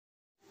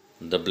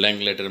The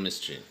Blank Letter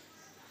Mystery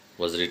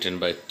was written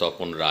by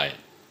Tapan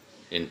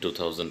in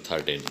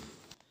 2013.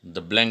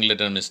 The Blank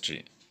Letter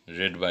Mystery,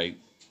 read by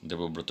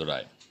Debabrata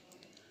Rai.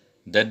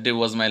 That day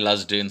was my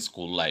last day in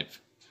school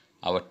life.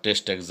 Our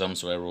test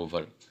exams were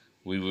over.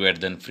 We were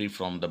then free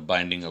from the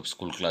binding of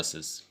school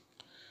classes.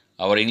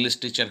 Our English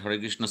teacher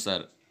Harikrishna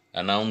sir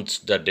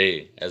announced the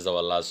day as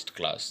our last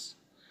class.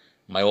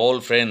 My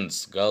old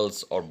friends,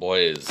 girls or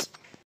boys,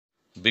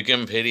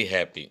 became very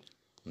happy.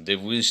 They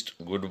wished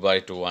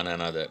goodbye to one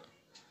another.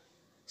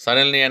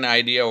 Suddenly, an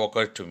idea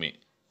occurred to me.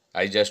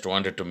 I just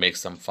wanted to make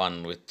some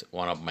fun with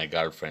one of my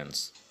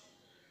girlfriends.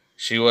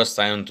 She was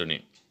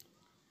Sayantuni,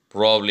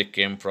 probably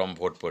came from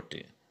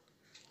Bhotpoti.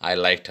 I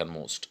liked her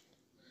most.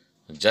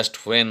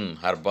 Just when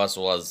her bus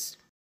was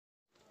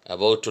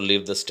about to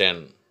leave the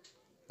stand,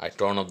 I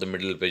turned off the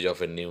middle page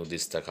of a new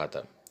Dista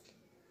Khata.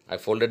 I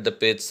folded the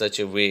page such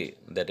a way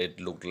that it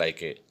looked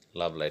like a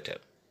love letter.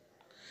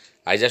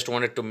 I just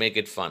wanted to make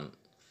it fun,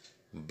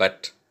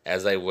 but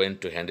as I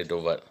went to hand it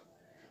over,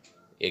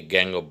 a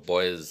gang of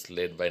boys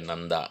led by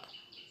Nanda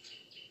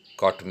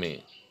caught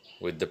me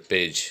with the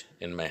page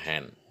in my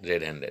hand,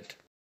 red handed.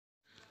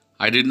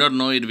 I did not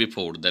know it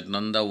before that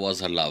Nanda was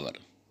her lover.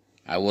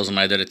 I was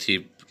neither a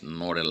thief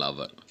nor a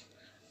lover.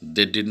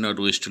 They did not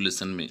wish to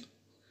listen me.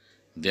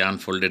 They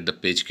unfolded the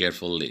page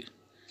carefully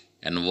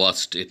and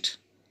watched it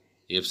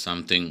if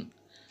something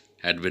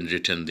had been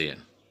written there.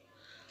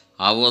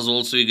 I was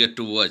also eager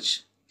to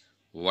watch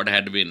what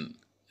had been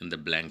in the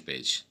blank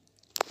page.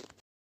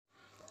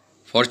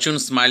 Fortune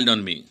smiled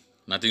on me.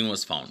 Nothing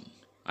was found.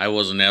 I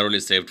was narrowly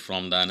saved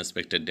from the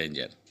unexpected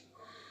danger.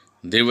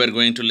 They were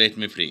going to let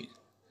me free.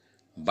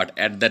 But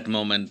at that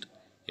moment,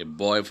 a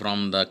boy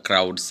from the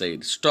crowd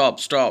said,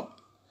 "Stop,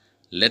 stop.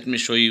 Let me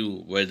show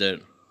you whether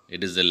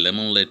it is a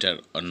lemon letter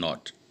or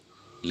not."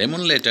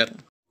 Lemon letter?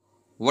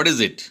 What is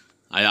it?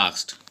 I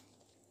asked.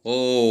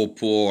 "Oh,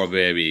 poor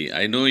baby.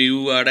 I know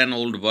you are an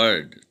old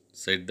bird,"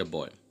 said the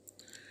boy.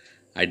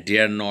 I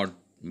dared not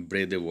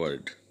breathe a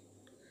word.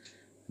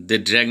 They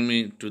dragged me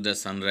to the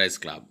Sunrise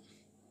Club.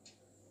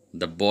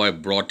 The boy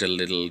brought a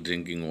little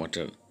drinking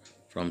water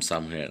from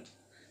somewhere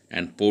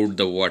and poured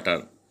the water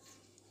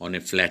on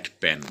a flat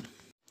pen.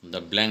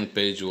 The blank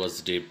page was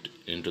dipped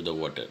into the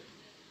water.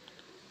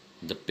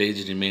 The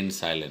page remained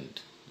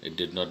silent. It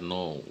did not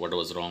know what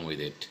was wrong with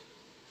it.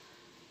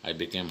 I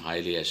became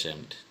highly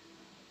ashamed,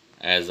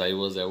 as I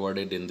was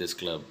awarded in this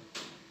club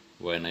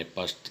when I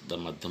passed the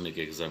Madhyamik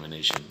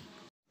examination.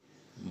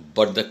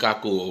 But the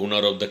Kaku,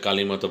 owner of the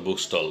Kalimata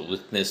bookstall,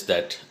 witnessed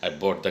that I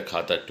bought the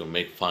khata to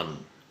make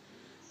fun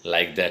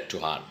like that to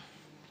her.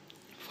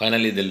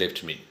 Finally, they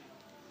left me.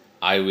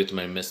 I, with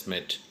my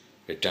messmate,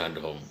 returned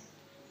home.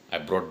 I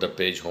brought the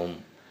page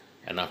home,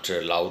 and after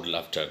a loud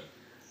laughter,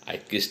 I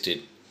kissed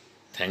it,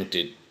 thanked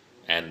it,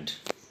 and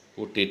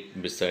put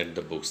it beside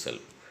the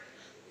bookshelf.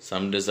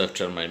 Some days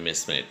after, my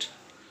messmate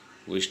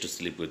wished to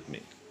sleep with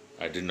me.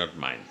 I did not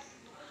mind.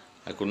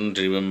 I couldn't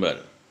remember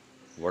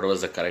what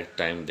was the correct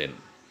time then,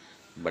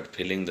 but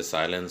feeling the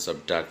silence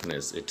of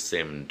darkness, it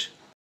seemed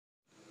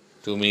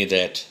to me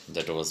that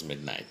was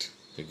midnight.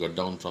 He got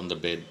down from the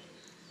bed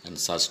and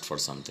searched for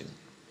something.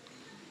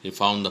 He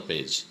found the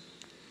page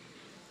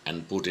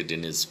and put it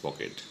in his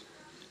pocket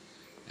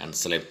and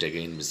slept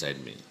again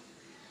beside me.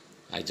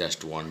 I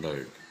just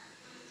wondered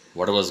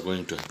what was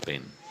going to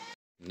happen.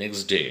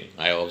 Next day,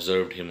 I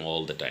observed him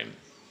all the time.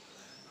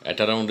 At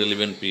around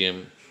 11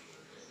 p.m.,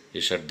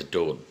 he shut the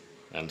door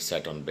and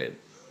sat on bed.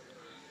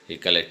 He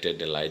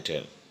collected a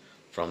lighter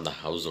from the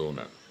house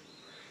owner.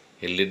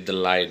 He lit the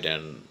light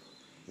and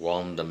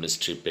warmed the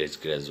mystery page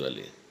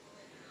gradually.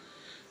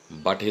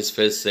 But his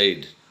face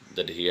said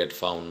that he had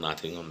found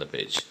nothing on the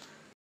page.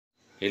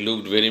 He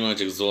looked very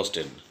much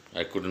exhausted.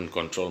 I couldn't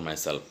control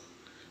myself.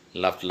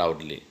 Laughed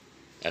loudly.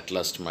 At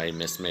last my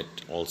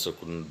messmate also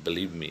couldn't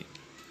believe me,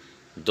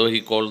 though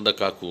he called the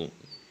Kaku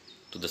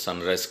to the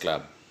Sunrise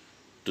Club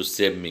to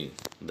save me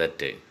that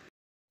day.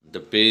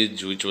 The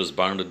page which was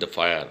burned with the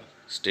fire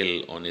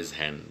still on his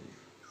hand.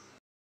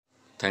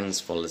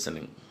 Thanks for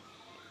listening.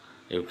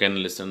 You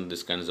can listen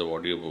these kinds of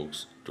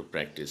audiobooks to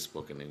practice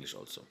spoken English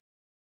also.